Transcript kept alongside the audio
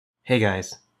Hey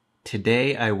guys,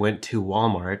 today I went to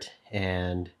Walmart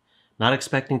and not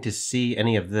expecting to see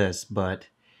any of this, but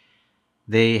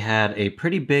they had a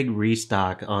pretty big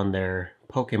restock on their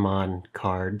Pokemon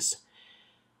cards.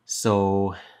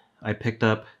 So I picked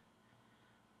up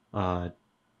uh,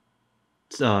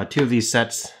 two of these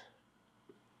sets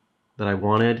that I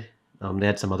wanted. They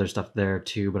had some other stuff there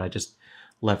too, but I just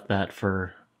left that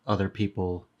for other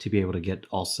people to be able to get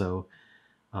also.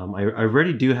 I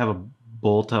already do have a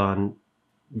Boltund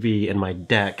V in my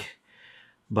deck,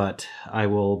 but I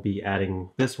will be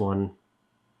adding this one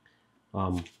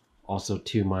also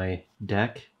to my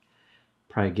deck.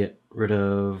 Probably get rid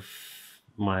of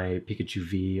my Pikachu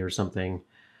V or something,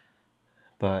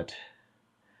 but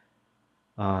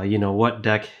you know what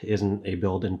deck isn't a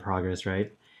build in progress,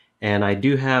 right? And I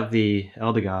do have the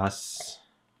Eldegoss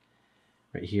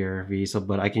right here, V, so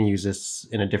but I can use this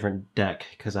in a different deck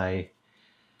because I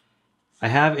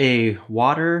have a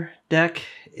water deck,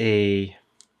 and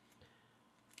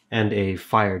a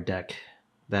fire deck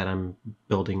that I'm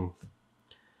building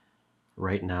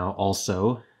right now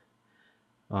also.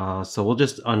 So we'll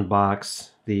just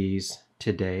unbox these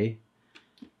today.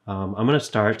 I'm going to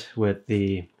start with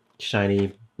the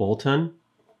shiny Boltund.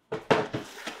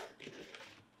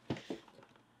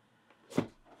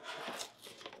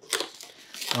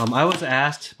 I was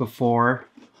asked before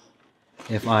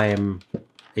if I am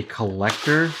a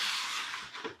collector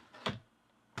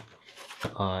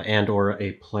and or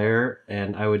a player,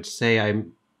 and I would say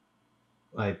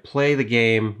I play the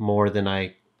game more than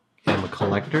I am a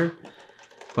collector,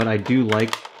 but I do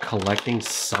like collecting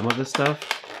some of the stuff.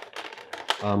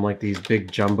 Like these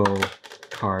big jumbo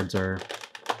cards are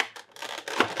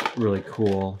really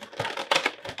cool,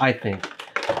 I think.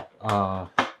 I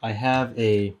have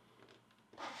a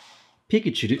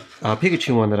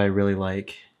Pikachu one that I really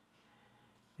like,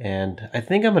 and I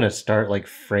think I'm gonna start like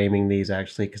framing these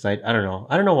actually because I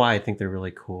don't know why I think they're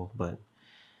really cool, but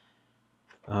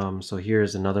so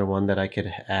here's another one that I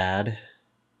could add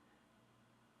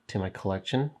to my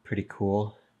collection. Pretty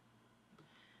cool.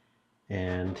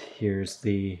 And here's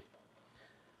the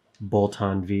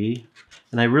Boltund V,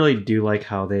 and I really do like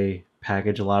how they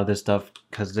package a lot of this stuff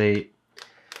because the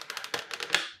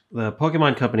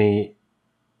Pokemon company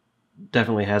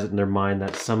definitely has it in their mind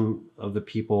that some of the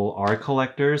people are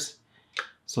collectors,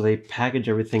 so they package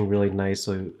everything really nice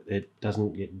so it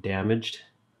doesn't get damaged.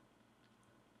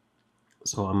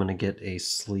 So I'm gonna get a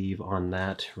sleeve on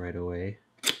that right away.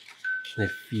 And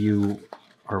if you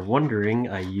are wondering,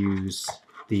 I use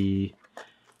the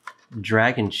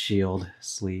Dragon Shield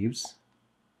sleeves.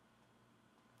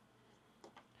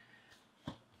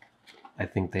 I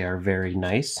think they are very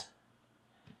nice.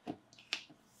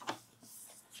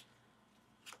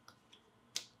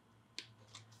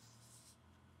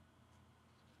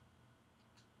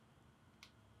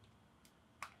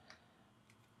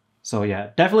 So yeah,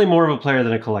 definitely more of a player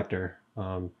than a collector.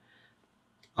 I'll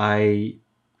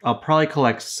probably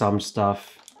collect some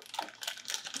stuff,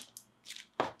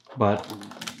 but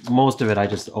most of it I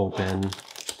just open.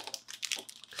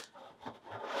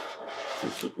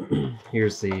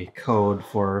 Here's the code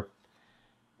for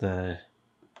the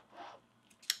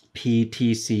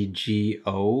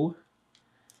PTCGO.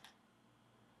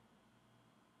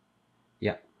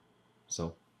 Yeah,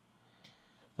 so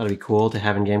that'll be cool to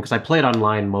have in game because I play it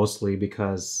online mostly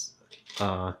because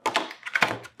I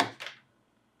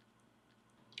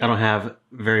don't have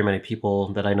very many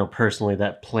people that I know personally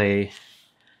that play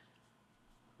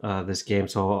this game.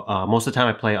 So most of the time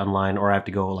I play online, or I have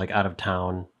to go like out of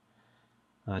town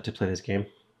to play this game.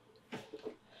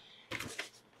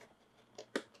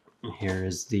 Here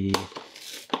is the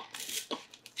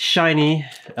shiny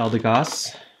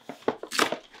Eldegoss.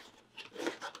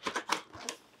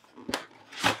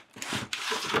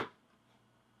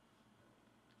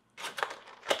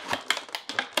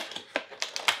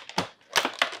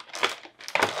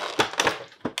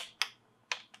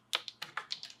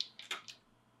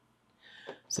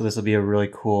 So this will be a really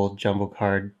cool jumbo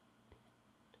card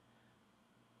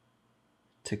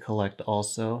to collect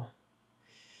also.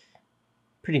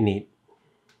 Pretty neat.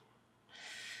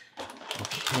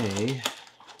 Okay.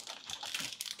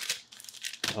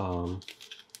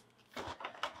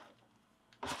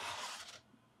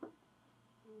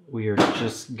 We are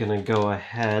just gonna go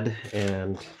ahead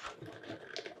and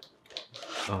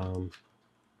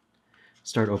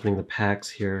start opening the packs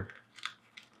here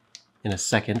in a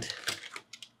second.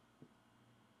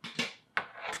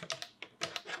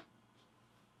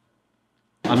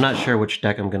 I'm not sure which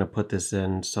deck I'm gonna put this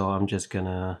in, so I'm just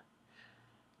gonna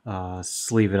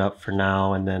sleeve it up for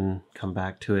now and then come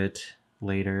back to it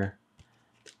later.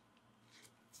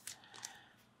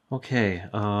 Okay,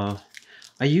 I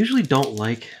usually don't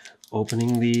like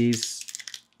opening these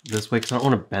this way because I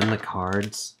don't want to bend the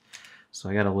cards. So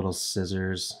I got a little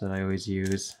scissors that I always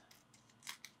use.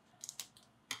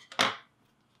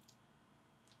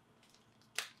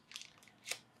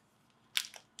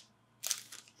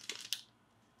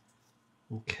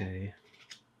 Okay.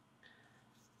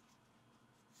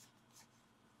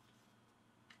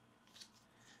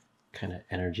 What kind of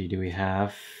energy do we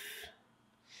have?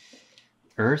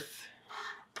 Earth.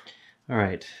 All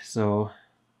right, so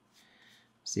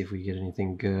see if we get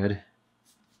anything good.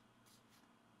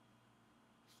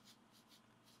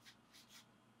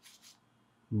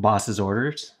 Boss's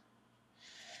orders.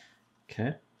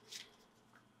 Okay.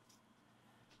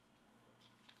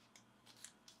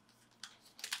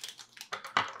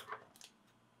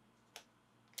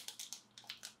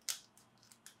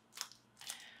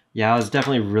 Yeah, I was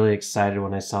definitely really excited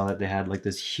when I saw that they had like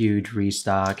this huge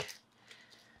restock.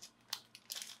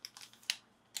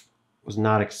 Was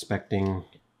not expecting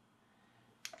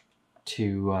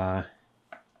to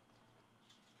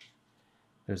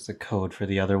there's the code for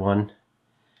the other one.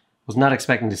 Was not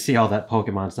expecting to see all that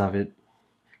Pokemon stuff. It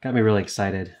got me really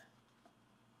excited.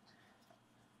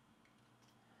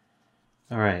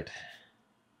 All right.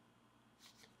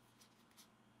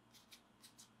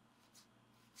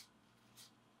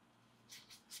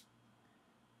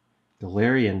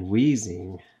 Galarian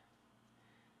Wheezing.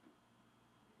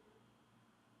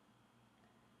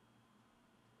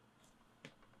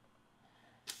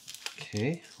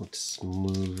 Okay, let's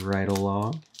move right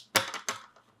along.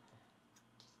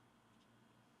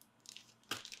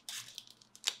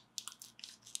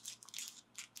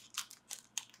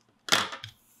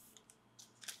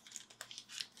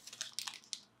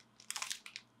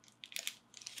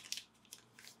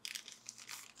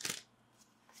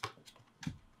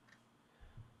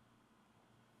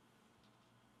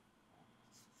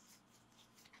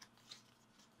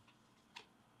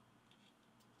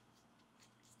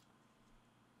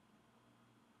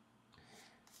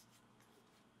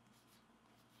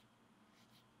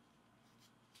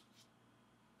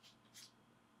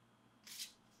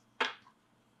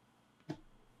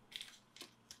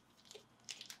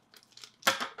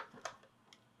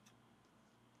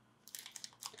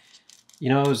 You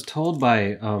know, I was told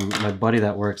by my buddy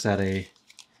that works at a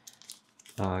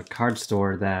card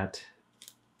store that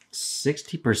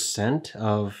 60%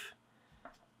 of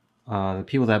the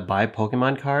people that buy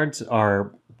Pokemon cards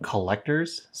are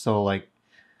collectors. So, like,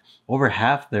 over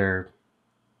half their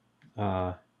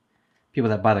people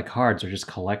that buy the cards are just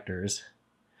collectors.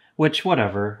 Which,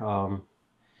 whatever.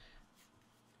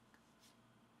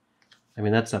 I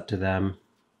mean, that's up to them.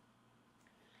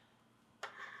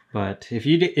 But if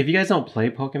you guys don't play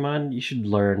Pokemon, you should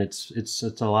learn. It's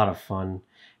a lot of fun.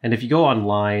 And if you go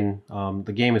online,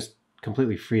 the game is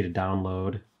completely free to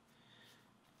download.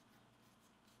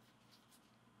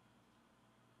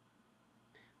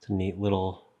 It's a neat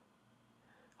little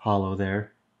hollow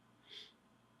there.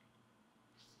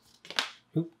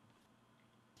 Oop.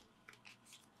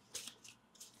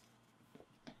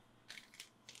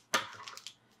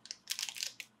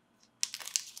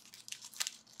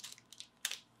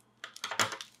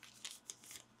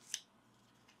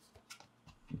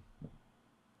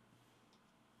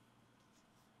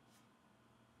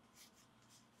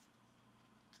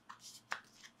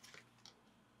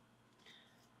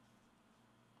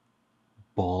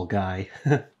 Ball guy.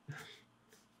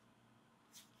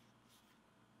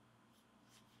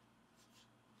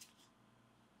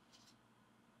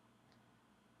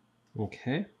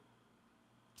 Okay.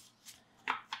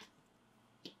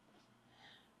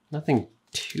 Nothing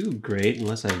too great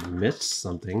unless I missed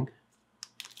something.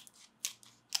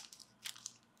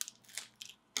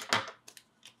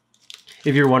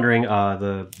 If you're wondering,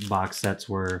 the box sets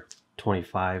were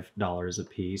 $25 a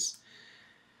piece.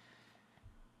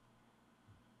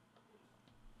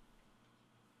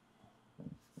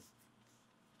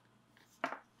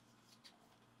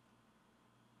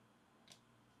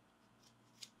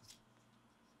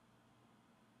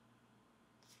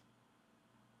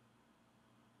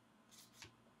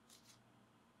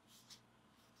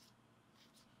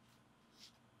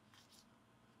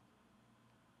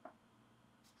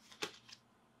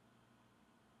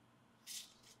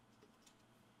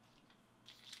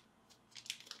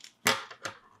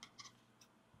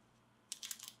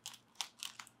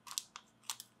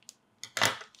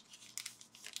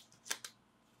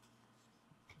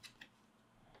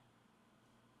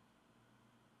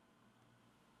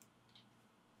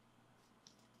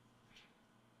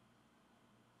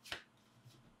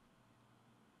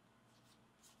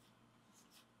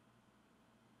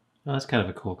 Oh, that's kind of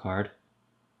a cool card.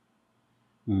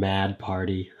 Mad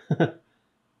Party.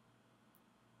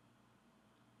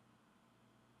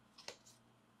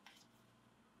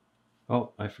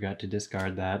 Oh, I forgot to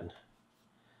discard that.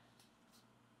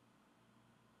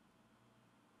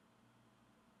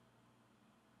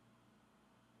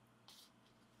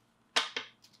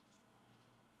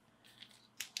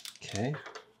 Okay.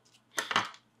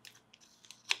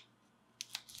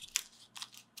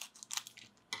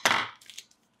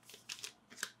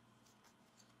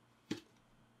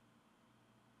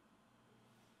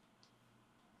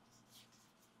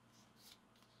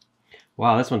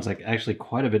 Wow, this one's like actually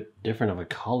quite a bit different of a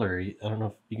color. I don't know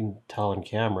if you can tell on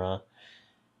camera.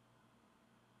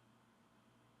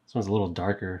 This one's a little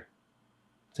darker.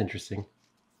 It's interesting.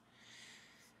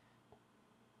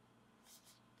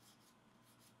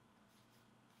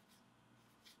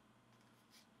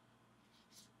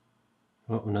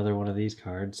 Oh, another one of these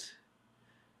cards.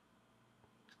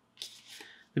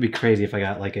 It'd be crazy if I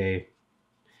got like a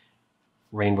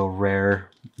Rainbow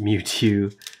Rare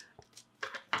Mewtwo.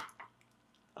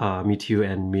 Mewtwo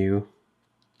and Mew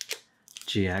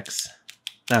GX.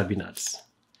 That would be nuts.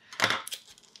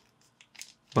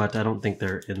 But I don't think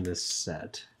they're in this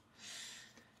set.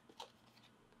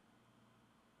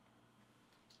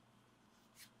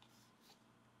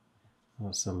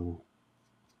 Oh, some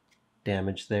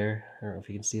damage there. I don't know if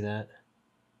you can see that.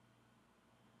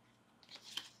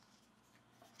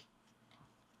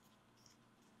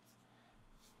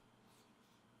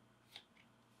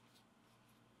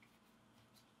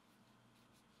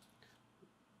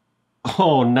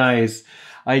 Oh, nice.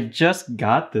 I just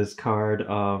got this card.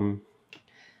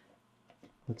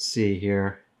 Let's see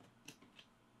here.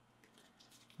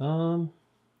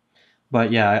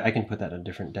 But yeah, I can put that in a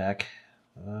different deck.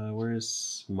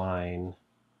 Where's mine?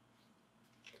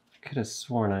 I could have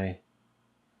sworn I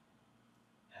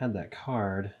had that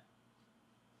card.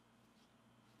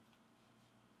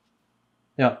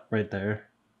 Yep, right there.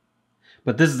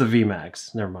 But this is the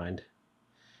VMAX. Never mind.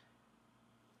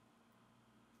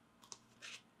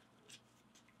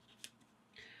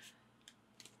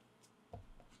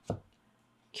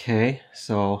 Okay,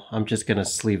 so I'm just gonna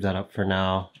sleeve that up for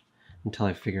now until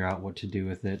I figure out what to do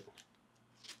with it.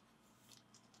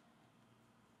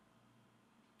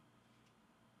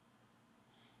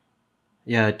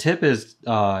 Yeah, a tip is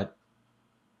that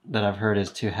I've heard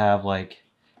is to have like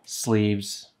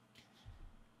sleeves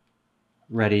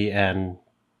ready and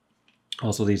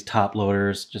also these top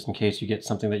loaders just in case you get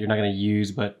something that you're not going to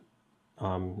use but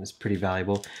is pretty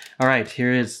valuable. All right,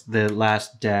 here is the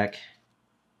last deck,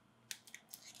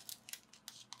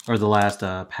 or the last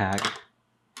pack.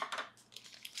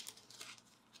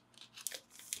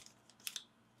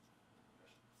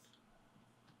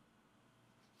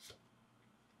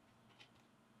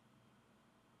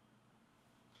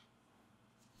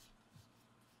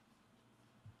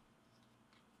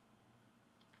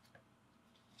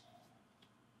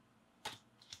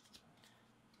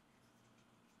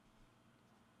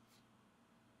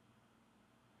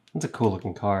 It's a cool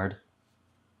looking card.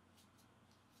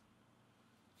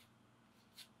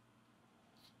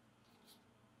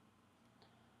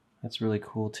 That's really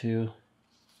cool too.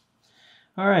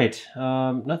 All right,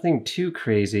 nothing too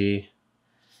crazy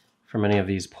from any of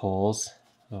these polls.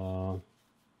 Unless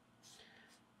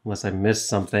I missed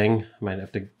something, I might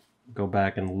have to go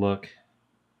back and look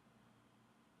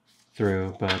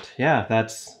through. But yeah,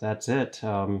 that's it.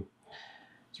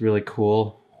 It's really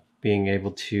cool being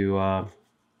able to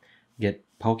get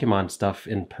Pokemon stuff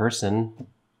in person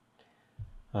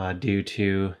due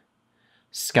to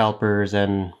scalpers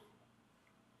and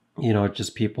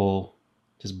just people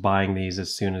just buying these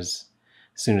as soon as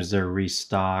they're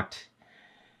restocked.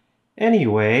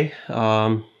 Anyway,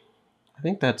 I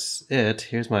think that's it.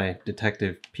 Here's my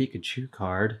Detective Pikachu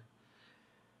card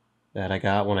that I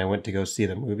got when I went to go see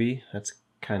the movie. That's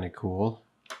kind of cool.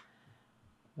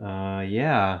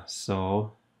 Yeah,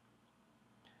 so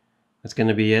that's going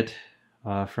to be it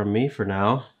from me for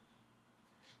now.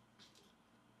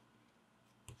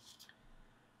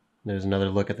 There's another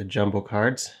look at the jumbo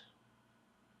cards.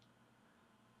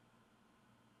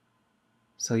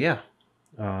 So yeah,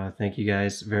 thank you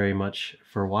guys very much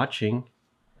for watching.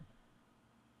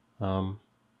 I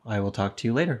will talk to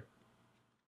you later.